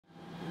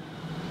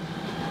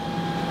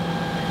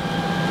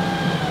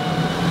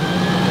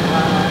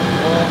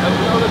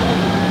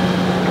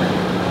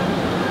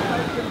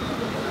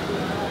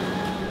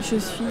Je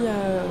suis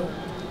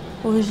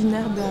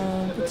originaire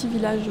d'un petit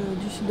village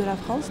du sud de la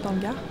France, dans le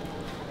Gard.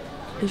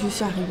 Et je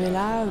suis arrivée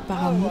là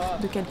par amour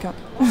de quelqu'un.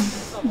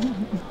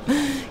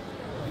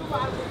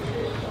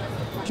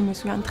 Je me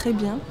souviens très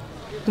bien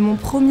de mon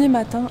premier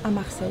matin à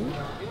Marseille,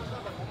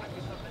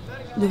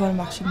 devant le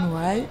marché de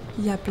Noailles.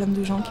 Il y a plein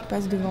de gens qui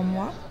passent devant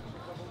moi.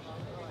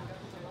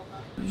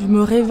 Je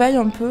me réveille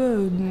un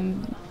peu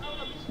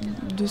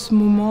de ce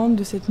moment,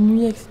 de cette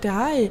nuit, etc.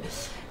 Et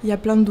il y a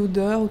plein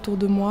d'odeurs autour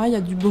de moi, il y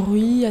a du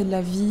bruit, il y a de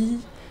la vie,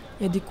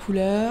 il y a des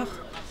couleurs.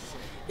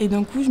 Et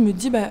d'un coup, je me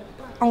dis,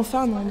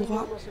 enfin un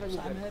endroit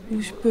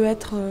où je peux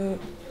être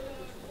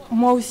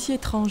moi aussi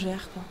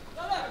étrangère, quoi.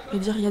 Je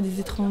veux dire, il y a des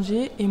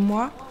étrangers et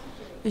moi,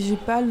 j'ai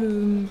pas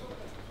le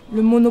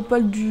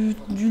monopole du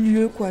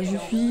lieu, quoi. Je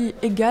suis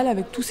égale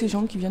avec tous ces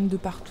gens qui viennent de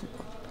partout,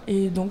 quoi.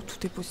 Et donc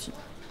tout est possible.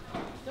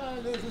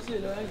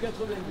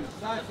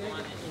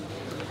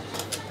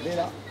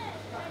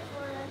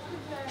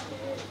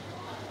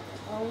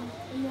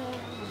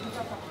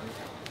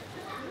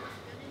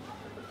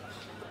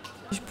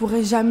 Je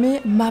pourrais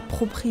jamais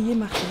m'approprier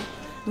Marseille.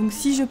 Donc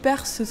si je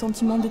perds ce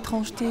sentiment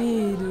d'étrangeté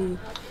et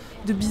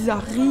de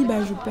bizarrerie,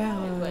 je perds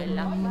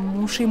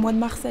mon chez-moi de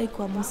Marseille,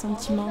 quoi, mon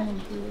sentiment un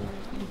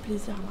peu de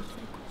plaisir à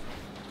Marseille, quoi.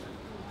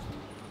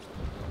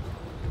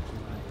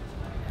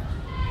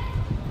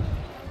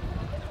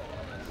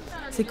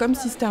 C'est comme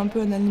si c'était un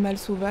peu un animal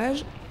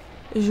sauvage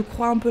et je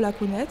crois un peu la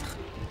connaître.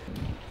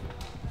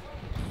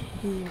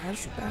 Et voilà, je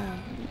suis pas...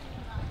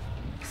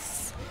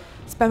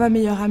 C'est pas ma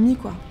meilleure amie,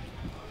 quoi.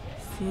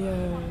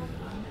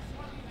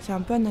 C'est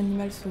un peu un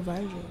animal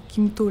sauvage qui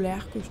me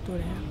tolère, que je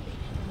tolère.